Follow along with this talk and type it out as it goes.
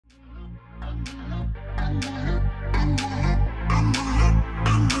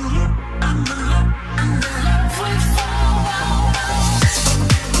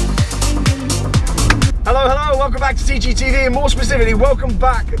welcome back to TGTV, and more specifically, welcome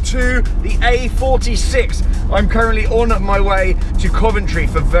back to the A46. I'm currently on my way to Coventry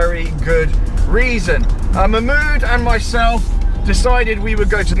for very good reason. Mahmood and myself decided we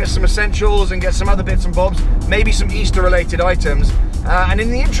would go to get some essentials and get some other bits and bobs, maybe some Easter related items. And in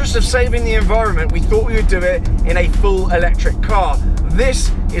the interest of saving the environment, we thought we would do it in a full electric car.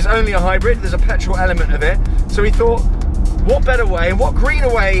 This is only a hybrid, there's a petrol element of it. So we thought, what better way and what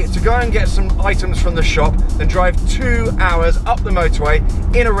greener way to go and get some items from the shop than drive 2 hours up the motorway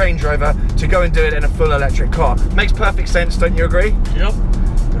in a Range Rover to go and do it in a full electric car. Makes perfect sense, don't you agree? Yep.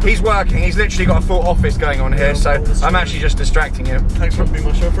 He's working, he's literally got a full office going on here, so I'm actually just distracting you. Thanks for being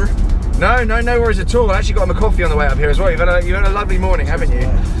my chauffeur. No worries at all. I actually got him a coffee on the way up here as well. You've had a lovely morning, haven't you?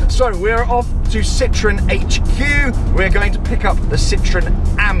 So we're off to Citroen HQ. We're going to pick up the Citroen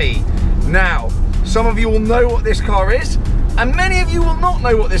Ami. Now, some of you will know what this car is, and many of you will not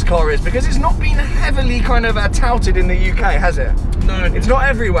know what this car is because it's not been heavily kind of touted in the UK, has it? No. It's not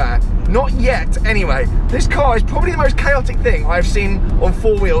everywhere. Not yet, anyway. This car is probably the most chaotic thing I've seen on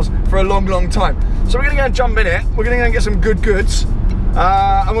four wheels for a long, long time. So we're gonna go and jump in it. We're gonna go and get some good goods.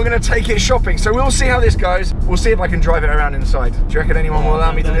 And we're gonna take it shopping. So we'll see how this goes. We'll see if I can drive it around inside. Do you reckon anyone will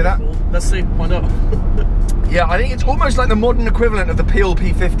allow me to do that? Cool. Let's see, find out. Yeah, I think it's almost like the modern equivalent of the Peel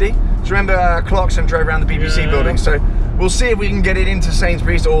P50. Do you remember Clarkson drove around the BBC building? So we'll see if we can get it into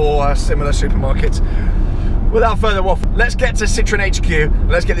Sainsbury's or similar supermarkets. Without further waffle, let's get to Citroen HQ and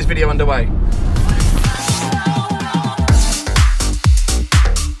let's get this video underway.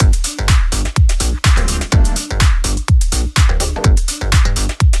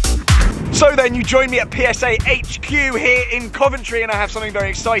 So then, you join me at PSA HQ here in Coventry, and I have something very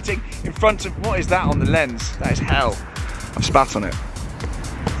exciting in front of, what is that on the lens? That is hell. I've spat on it.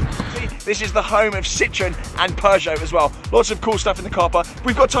 This is the home of Citroen and Peugeot as well. Lots of cool stuff in the car park. If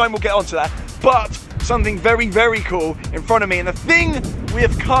we've got time, we'll get onto that. But something very, very cool in front of me, and the thing we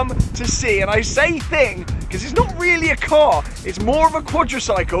have come to see, and I say thing because it's not really a car, it's more of a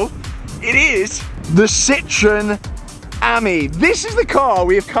quadricycle. It is the Citroen Ami. This is the car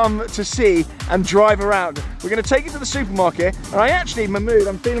we have come to see and drive around. We're going to take it to the supermarket, and I actually, Mahmood,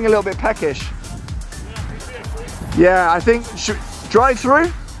 I'm feeling a little bit peckish. Yeah, I think, should drive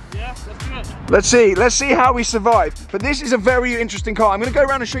through? Yeah, let's do it. Let's see how we survive. But this is a very interesting car. I'm going to go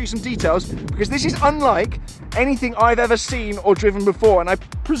around and show you some details because this is unlike anything I've ever seen or driven before, and I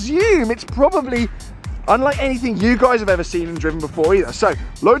presume it's probably unlike anything you guys have ever seen and driven before either. So,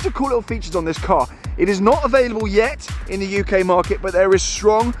 loads of cool little features on this car. It is not available yet in the UK market, but there is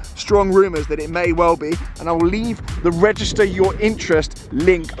strong rumours that it may well be, and I will leave the register your interest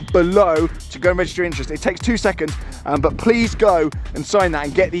link below to go and register your interest. It takes 2 seconds, but please go and sign that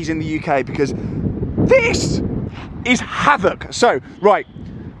and get these in the UK because this is havoc. So, right,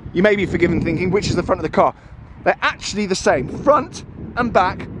 you may be forgiven thinking, which is the front of the car? They're actually the same. Front and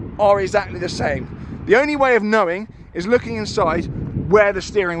back are exactly the same. The only way of knowing is looking inside where the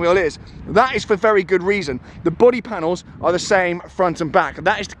steering wheel is. That is for very good reason. The body panels are the same front and back.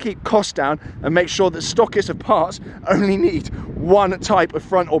 That is to keep costs down and make sure that stockists of parts only need one type of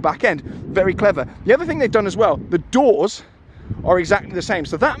front or back end. Very clever. The other thing they've done as well, the doors are exactly the same.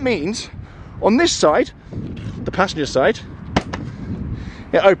 So that means on this side, the passenger side,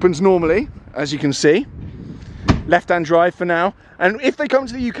 it opens normally, as you can see. Left-hand drive for now, and if they come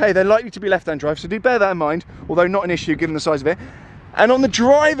to the UK, they're likely to be left-hand drive, so do bear that in mind, although not an issue given the size of it. And on the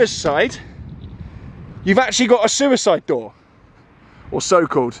driver's side, you've actually got a suicide door, or so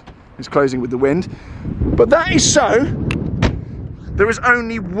called. It's closing with the wind, but that is so there is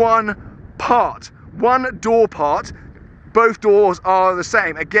only one part, one door part. Both doors are the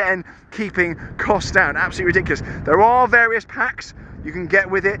same, again keeping costs down. Absolutely ridiculous. There are various packs you can get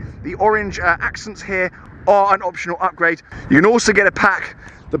with it. The orange accents here are an optional upgrade. You can also get a pack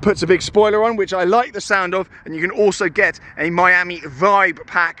that puts a big spoiler on, which I like the sound of, and you can also get a Miami Vibe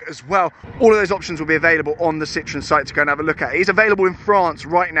pack as well. All of those options will be available on the Citroen site to go and have a look at. It is available in France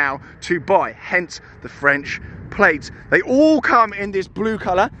right now to buy, hence the French plates. They all come in this blue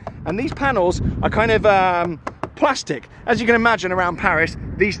colour, and these panels are kind of plastic. As you can imagine, around Paris,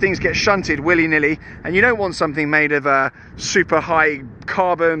 these things get shunted willy-nilly, and you don't want something made of super high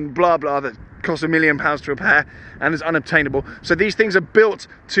carbon blah blah that costs £1 million to repair and is unobtainable. So these things are built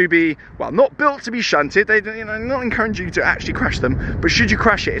to be, well, not built to be shunted. They, you know, not encourage you to actually crash them, but should you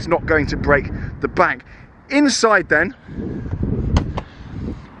crash it, it's not going to break the bank. Inside then,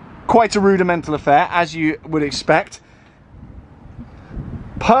 quite a rudimental affair, as you would expect.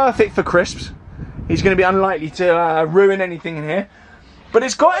 Perfect for crisps. He's going to be unlikely to ruin anything in here. But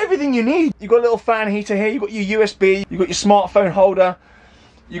it's got everything you need. You've got a little fan heater here, you've got your USB, you've got your smartphone holder,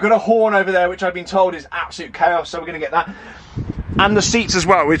 You've got a horn over there, which I've been told is absolute chaos, so we're going to get that. And the seats as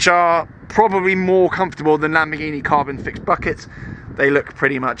well, which are probably more comfortable than Lamborghini carbon fixed buckets. They look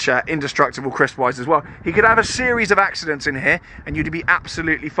pretty much indestructible crisp-wise as well. He could have a series of accidents in here and you'd be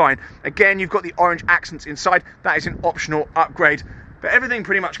absolutely fine. Again, you've got the orange accents inside. That is an optional upgrade, but everything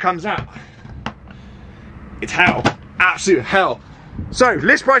pretty much comes out. It's hell, absolute hell. So,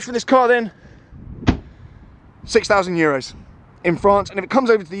 list price for this car then, 6,000 euros. In France, and if it comes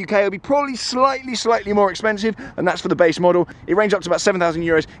over to the UK, it'll be probably slightly more expensive, and that's for the base model. It ranges up to about 7,000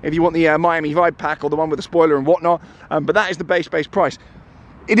 euros if you want the Miami Vibe pack or the one with the spoiler and whatnot, but that is the base price.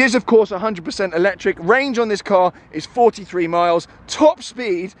 It is, of course, 100% electric. Range on this car is 43 miles. Top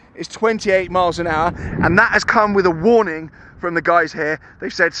speed is 28 miles an hour, and that has come with a warning from the guys here.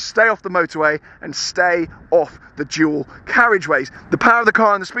 They've said stay off the motorway and stay off the dual carriageways. The power of the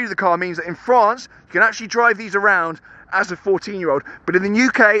car and the speed of the car means that in France, you can actually drive these around as a 14-year-old, but in the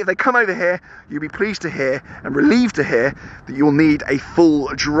UK, if they come over here, you'll be pleased to hear and relieved to hear that you'll need a full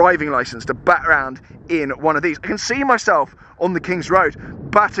driving license to bat around in one of these. I can see myself on the King's Road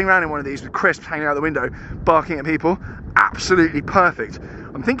batting around in one of these with crisps hanging out the window, barking at people. Absolutely perfect.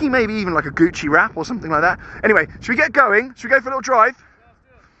 I'm thinking maybe even like a Gucci wrap or something like that. Anyway, should we get going? Should we go for a little drive?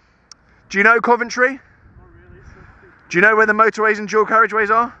 Do you know Coventry? Not really. Do you know where the motorways and dual carriageways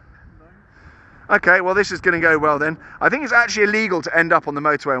are? Okay, well this is going to go well then. I think it's actually illegal to end up on the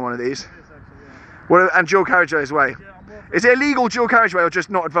motorway on one of these. Well, and dual carriageway as well. Is it illegal dual carriageway or just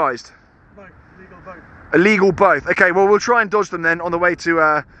not advised? No, legal both. Illegal both. Okay, well we'll try and dodge them then on the way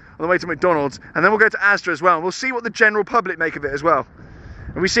to McDonald's, and then we'll go to Asda as well. And we'll see what the general public make of it as well.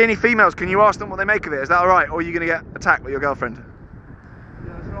 If we see any females, can you ask them what they make of it? Is that all right, or are you going to get attacked by your girlfriend?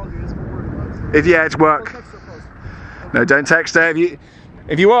 Yeah, it's for work. Yeah, it's work. No, don't text her.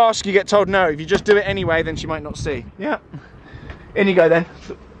 If you ask, you get told no. If you just do it anyway, then she might not see. Yeah. In you go then.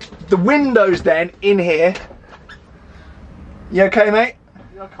 The windows then, in here. You okay, mate?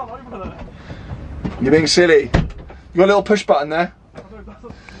 Yeah, I can't open it. You're being silly. You got a little push button there?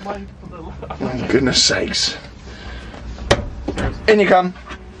 Oh, goodness sakes. In you come.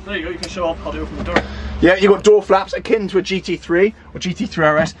 There you go, you can show off how to open the door. Yeah, you've got door flaps akin to a GT3 or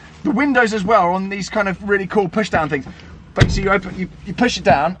GT3 RS. The windows as well are on these kind of really cool push down things. Basically, you push it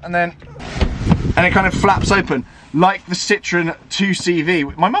down and it kind of flaps open like the Citroen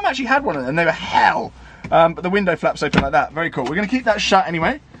 2CV. My mum actually had one of them and they were hell. But the window flaps open like that. Very cool. We're going to keep that shut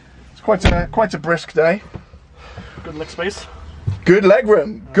anyway. It's quite a brisk day. Good leg space. Good leg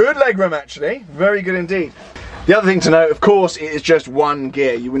room. Good leg room actually. Very good indeed. The other thing to note, of course, it is just one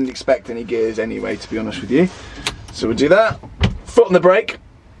gear. You wouldn't expect any gears anyway, to be honest with you. So we'll do that. Foot on the brake.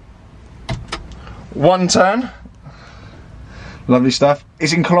 One turn. Lovely stuff.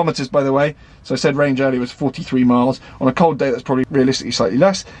 It's in kilometres, by the way. So I said range earlier was 43 miles. On a cold day, that's probably realistically slightly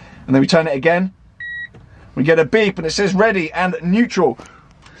less. And then we turn it again. We get a beep and it says ready and neutral.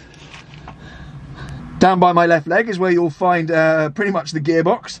 Down by my left leg is where you'll find pretty much the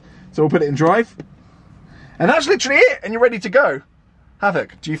gearbox. So we'll put it in drive. And that's literally it, and you're ready to go.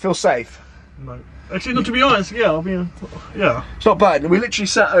 Havoc, do you feel safe? No. Actually, no, to be honest, yeah, I mean, yeah. It's not bad. We literally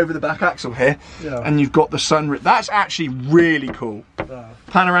sat over the back axle here, and you've got the sunroof. That's actually really cool. Yeah.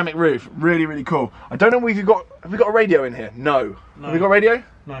 Panoramic roof, really, really cool. I don't know if have we got a radio in here? No. Have we got a radio?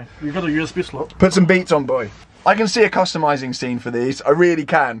 No. You've got a USB slot. Put some beats on, boy. I can see a customizing scene for these. I really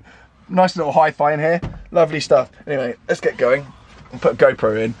can. Nice little hi-fi in here. Lovely stuff. Anyway, let's get going. I'll put a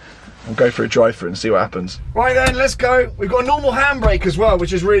GoPro in. We'll go for a drive through and see what happens. Right then, let's go. We've got a normal handbrake as well,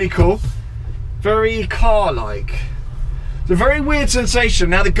 which is really cool. Very car-like. It's a very weird sensation.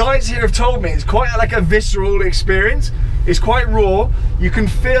 Now the guys here have told me it's quite like a visceral experience. It's quite raw. You can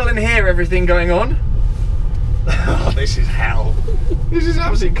feel and hear everything going on. Oh, this is hell. This is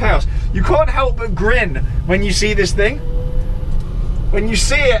absolute chaos. You can't help but grin when you see this thing. When you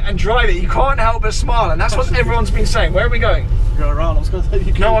see it and drive it, you can't help but smile, and that's what everyone's been saying. Where are we going? Go around. I was going to say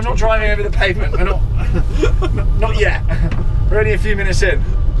you No, I'm not driving over the pavement. We're not yet. We're only a few minutes in.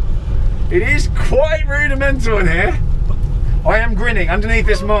 It is quite rudimental in here. I am grinning. Underneath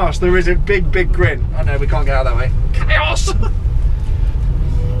this mask, there is a big, big grin. Oh no, we can't get out that way. Chaos!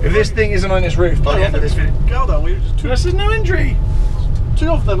 If this thing isn't on its roof by the end of this video. Get out that way. This is no injury.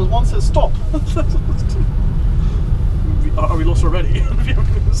 Two of them, and one says stop. Are we lost already?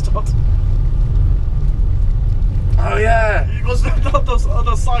 Start. Oh yeah. You got the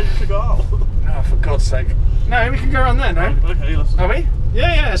other side, you can go out. Oh, for God's sake. No, we can go around there, no? Okay, let's... Are we?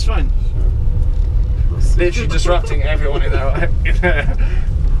 Yeah, it's fine. Literally disrupting everyone in there.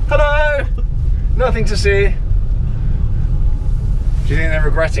 Hello! Nothing to see. Do you think they're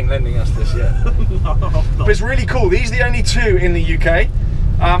regretting lending us this yet? No. But it's really cool. These are the only two in the UK.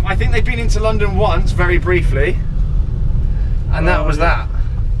 I think they've been into London once, very briefly, and that was that.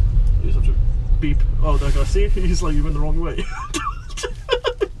 You just have to beep. Oh, that guy, see? He's like, you went the wrong way.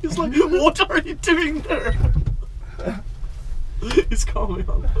 He's like, what are you doing there? He's coming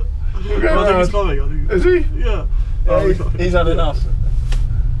on. Okay, I think he's coming. Is he? Yeah. He's had enough.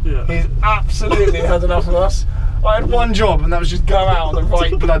 Yeah. He's absolutely had enough of us. I had one job, and that was just go out on the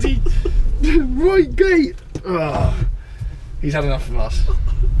right bloody right gate. Ugh. He's had enough of us.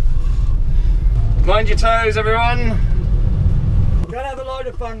 Mind your toes, everyone. Go and have a load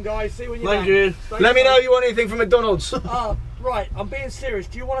of fun, guys. See when you're Thank back. you. Let me know if you want anything from McDonald's. Right, I'm being serious.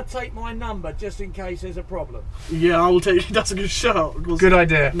 Do you want to take my number just in case there's a problem? Yeah, I will take. That's a good shout. Good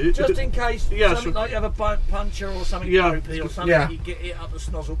idea. Just in case something sure. like you have a puncture or something dopey or something, you get it up the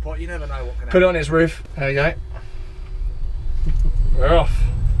snozzle pot. You never know what can happen. Put it on his roof. There you go. We're off.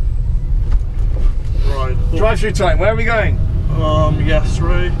 Right. Drive-through time. Where are we going? Yes,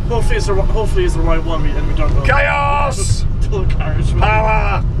 right. Hopefully it's the right one, and we don't go. Chaos! To the carriage.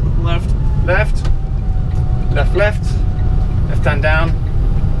 Power! Left. Left. Left, left. Left hand down.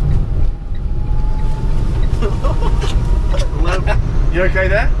 Left. You okay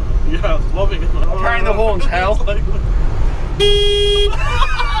there? Yeah, loving it. Apparently the horn's hell.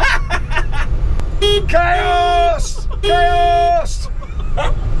 Chaos! Chaos!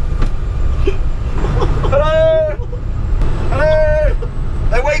 Hello! Hello!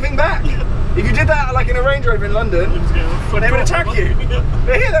 They're waving back. If you did that like in a Range Rover in London, they would attack you.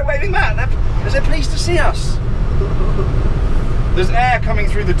 They're here, they're waving back. They're pleased to see us. There's air coming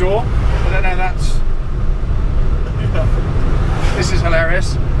through the door. I don't know, that's... This is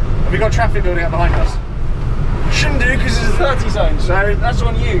hilarious. Have we got traffic building up behind us? Shouldn't do because it's a 30 zone, so that's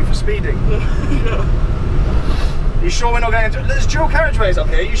on you for speeding. You sure we're not going to... There's dual carriageways up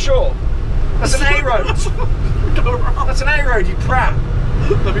here, you sure? That's an A road. That's an A road, you prat.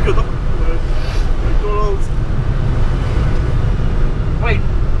 Let me go down. McDonald's. Wait,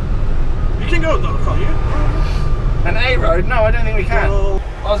 You can go down, can't you? an A road? No, I don't think we can. Well,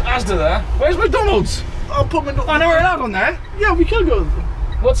 Oh, it's Asda there. Where's McDonald's? I'll put McDonald's. Oh, no, we're allowed on there. Yeah, we can go.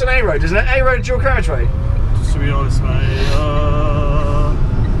 What's an A road? Isn't it A road dual carriageway? Just to be honest, mate.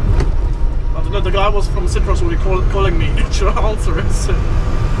 I don't know. The guy was from Citroen calling me. Should I answer it? So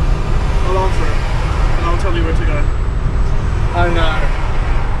I'll answer it, and I'll tell you where to go. Oh no.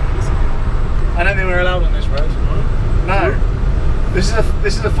 I don't think we're allowed on this road. No. This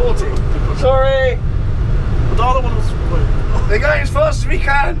is a 40. Sorry. But the other one was. Wait. They're going as fast as we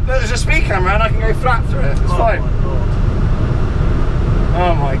can. There's a speed camera and I can go flat through it. It's fine.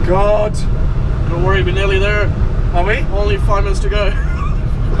 Oh my god. Don't worry, we're nearly there. Are we? Only 5 minutes to go.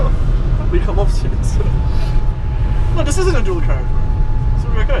 We come off soon. No, this isn't a dual carriage. So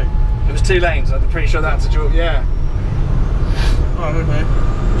we're okay. It was 2 lanes. I'm pretty sure that's a dual. Yeah. Oh, okay.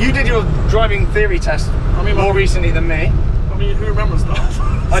 You did your driving theory test more recently than me. I mean, who remembers that?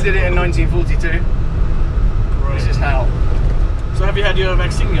 I did it in 1942. Right. This is hell. So have you had your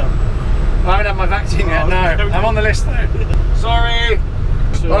vaccine yet? I haven't had my vaccine yet, no. I'm on the list though. Sorry.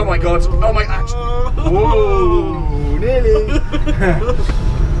 Oh my god. Oh my god. Whoa, nearly.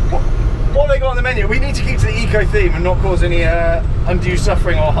 What have they got on the menu? We need to keep to the eco theme and not cause any undue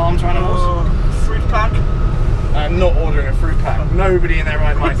suffering or harm to animals. Fruit pack. I'm not ordering a fruit pack. Nobody in their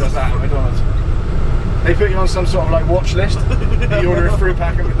right mind does that at McDonald's. They put you on some sort of like watch list. You order a fruit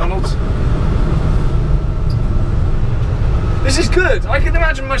pack at McDonald's. This is good. I can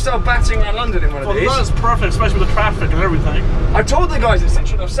imagine myself batting around London in one of these. That's perfect, especially with the traffic and everything. I've told the guys at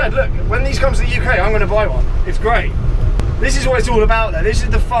Citroen, I've said, look, when these come to the UK, I'm going to buy one. It's great. This is what it's all about there. This is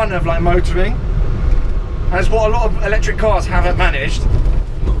the fun of like motoring. And it's what a lot of electric cars haven't managed.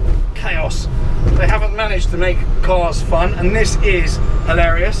 Chaos. They haven't managed to make cars fun, and this is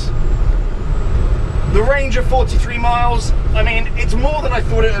hilarious. The range of 43 miles, I mean, it's more than I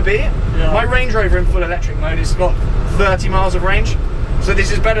thought it would be. Yeah. My Range Rover in full electric mode has got 30 miles of range. So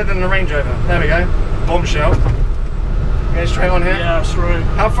this is better than the Range Rover. There we go. Bombshell. Get straight on here. Yeah, straight.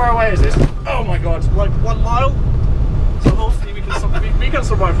 How far away is this? Oh my god. Like 1 mile. So hopefully we can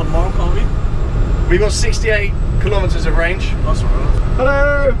survive 1 mile, can't we? We've got 68 kilometers of range. That's right.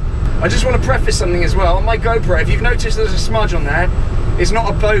 Hello. I just want to preface something as well. On my GoPro, if you've noticed there's a smudge on there, it's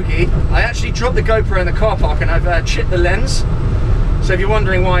not a bogey. I actually dropped the GoPro in the car park and I've chipped the lens. So if you're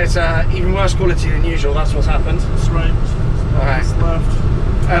wondering why it's even worse quality than usual, that's what's happened. Straight. Alright. Left.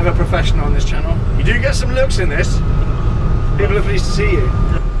 I have a professional on this channel. You do get some looks in this. People are pleased to see you.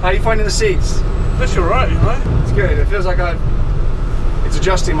 How are you finding the seats? That's alright, right? It's good. It feels like it's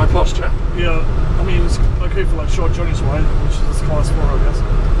adjusting my posture. Yeah. I mean, it's okay for like short journeys, right? Which is class 4, I guess.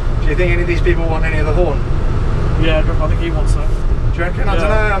 Do you think any of these people want any of the horn? Yeah, I think he wants that. Do you you reckon? I don't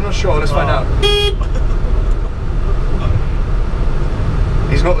know, I'm not sure, let's find out.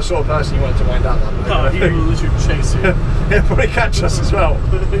 He's not the sort of person you wanted to wind out that way. No, he will literally chase you. He'll probably catch us as well.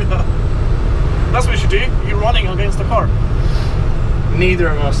 Yeah. That's what you should do. You're running against the car. Neither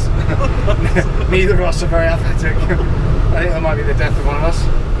of us. Neither of us are very athletic. I think that might be the death of one of us.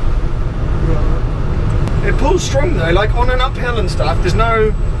 It pulls strong though, like on an uphill and stuff, there's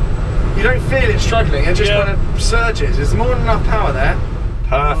no... You don't feel it struggling, it just kind of surges. There's more than enough power there.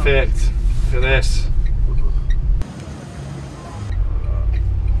 Perfect. Look at this.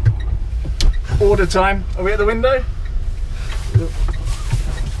 Order time. Are we at the window?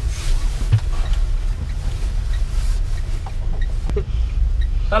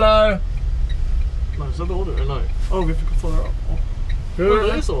 Hello. No, is that the order or no? Oh, we have to go further up. Who Oh,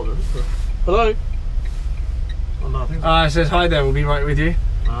 that is the order. Hello. Oh no, I think so. It says hi there, we'll be right with you.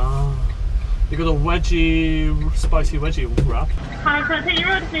 Ah. You got a wedgie, spicy wedgie wrap. Hi, can I take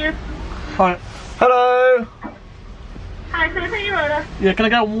your order, please? Hi. Hello. Hi, can I take your order? Yeah, can I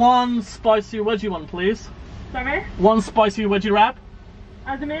get one spicy wedgie one, please? Sorry? One spicy wedgie wrap.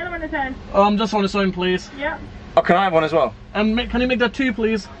 As a meal or in a ten? Just on its own, please. Yeah. Oh, can I have one as well? And can you make that 2,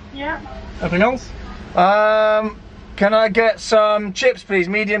 please? Yeah. Anything else? Can I get some chips, please?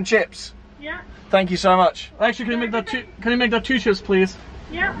 Medium chips. Yeah. Thank you so much. Actually, can you make that 2? Can you make that 2 chips, please?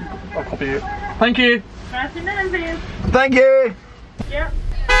 Yeah. I'll copy you. Thank you. Rest in there, please. Thank you. Yeah.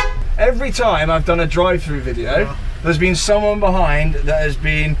 Every time I've done a drive-through video, there's been someone behind that has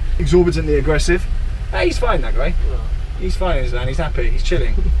been exorbitantly aggressive. Hey, he's fine, that guy. Yeah. He's fine in his van, he's happy, he's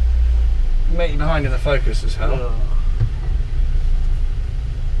chilling. Mate behind in the Focus as hell. Yeah.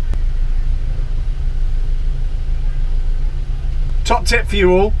 Top tip for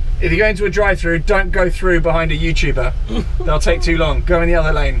you all, if you're going to a drive-through, don't go through behind a YouTuber. They'll take too long. Go in the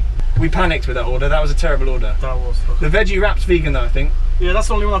other lane. We panicked with that order, that was a terrible order. That was. The veggie wrap's vegan though, I think. Yeah, that's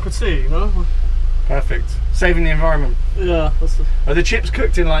the only one I could see, you know? Perfect. Saving the environment. Yeah, that's the... Are the chips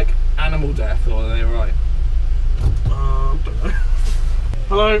cooked in like animal death or are they alright? don't know.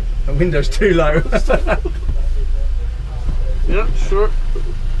 Hello. The window's too low. Yeah, sure.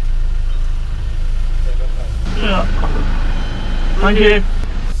 Yeah. Thank you.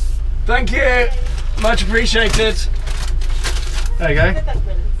 Thank you. Much appreciated. There you go.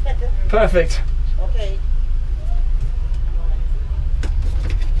 Perfect. Okay.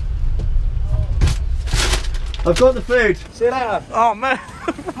 I've got the food. See you later. Oh man,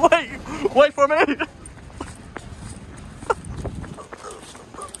 wait for me.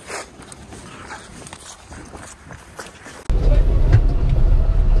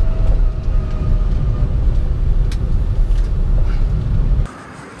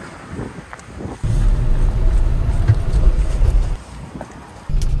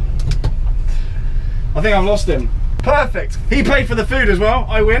 I think I've lost him. Perfect. He paid for the food as well.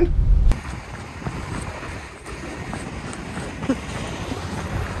 I win.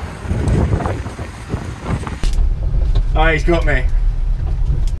 Oh, he's got me.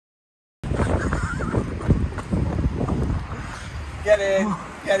 Get in.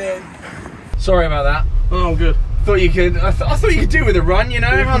 Get in. Sorry about that. Oh, good. Thought you could. I thought you could do with a run. You know,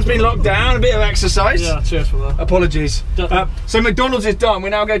 everyone's been locked down. A bit of exercise. Yeah, cheers for that. Apologies. So McDonald's is done.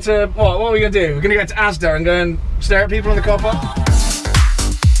 We now go to what? What are we gonna do? We're gonna go to Asda and go and stare at people in the car park.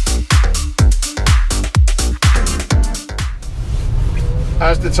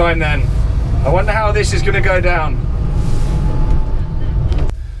 How's the time then? I wonder how this is gonna go down.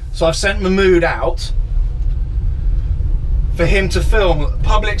 So I've sent Mahmood out for him to film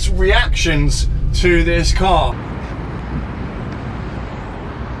public's reactions to this car.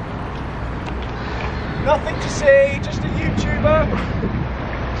 Nothing to see, just a YouTuber.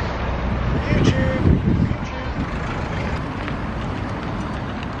 YouTube.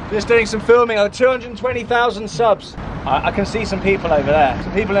 Just doing some filming of 220,000 subs. I can see some people over there.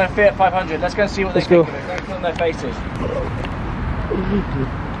 Some people in a Fiat 500. Let's go and see what they think of it. Let's film their faces.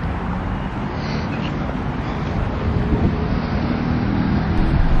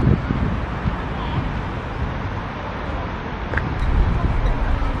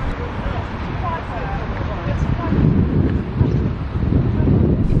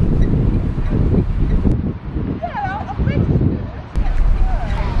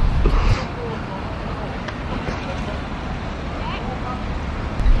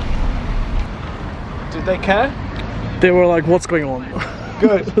 Did they care? They were like, what's going on?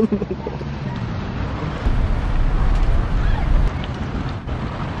 Good.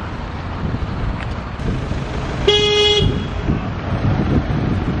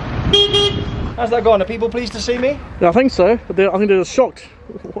 How's that gone? Are people pleased to see me? Yeah, I think so. I think they're shocked.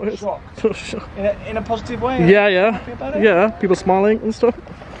 Shocked. In a positive way? Yeah. Happy about it? Yeah, people smiling and stuff.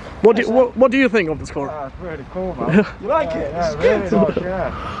 What do you think of this car? Oh, it's really cool, man. You like it? Yeah, It's really good. nice,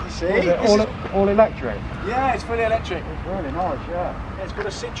 yeah. See? All electric. Yeah, it's fully electric. It's really nice, yeah. It's got a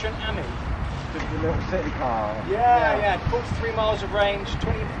Citroen Ami. Just a little city car. Yeah. 43 miles of range,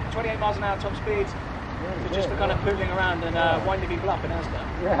 28 miles an hour top speed. Really Just for kind of pootling around and winding people up in Asda.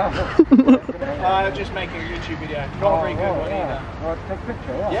 Yeah. I'm just making a YouTube video. Not a very good one either. Well, take a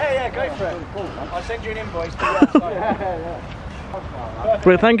picture, Yeah, go for it. Really cool, man. I'll send you an invoice.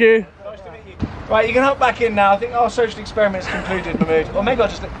 Well, thank you. Nice to meet you. Right, you can hop back in now. I think our social experiment's concluded, Mahmood. Or maybe I'll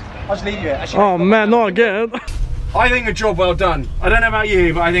just leave you here. Actually, Oh man, not again. I think a job well done. I don't know about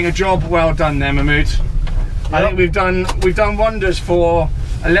you, but I think a job well done there, Mahmood. Yep. I think we've done wonders for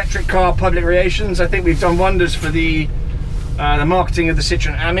electric car public relations. I think we've done wonders for the marketing of the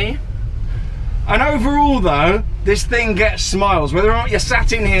Citroen Ami. And overall though, this thing gets smiles. Whether or not you're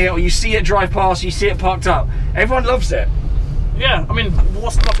sat in here or you see it drive past, you see it parked up, everyone loves it. Yeah, I mean,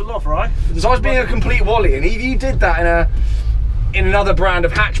 what's not to love, right? Besides being a complete Wally, and if you did that in another brand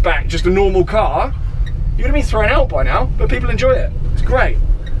of hatchback, just a normal car, you'd have been thrown out by now, but people enjoy it. It's great.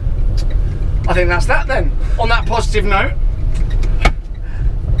 I think that's that then. On that positive note,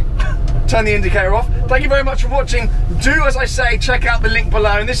 turn the indicator off. Thank you very much for watching. Do as I say, check out the link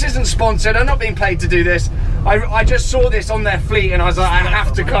below. And this isn't sponsored, I'm not being paid to do this. I just saw this on their fleet and I was like, I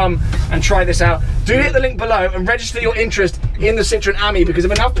have to come and try this out. Do hit the link below and register your interest in the Citroen Ami, because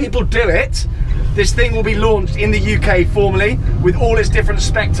if enough people do it, this thing will be launched in the UK formally with all its different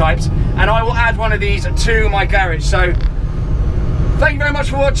spec types, and I will add one of these to my garage. So thank you very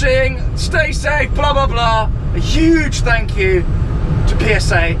much for watching. Stay safe, blah blah blah. A huge thank you to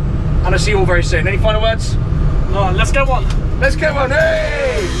PSA, and I'll see you all very soon. Any final words? No, let's get one. Let's get one.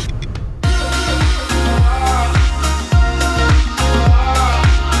 Hey!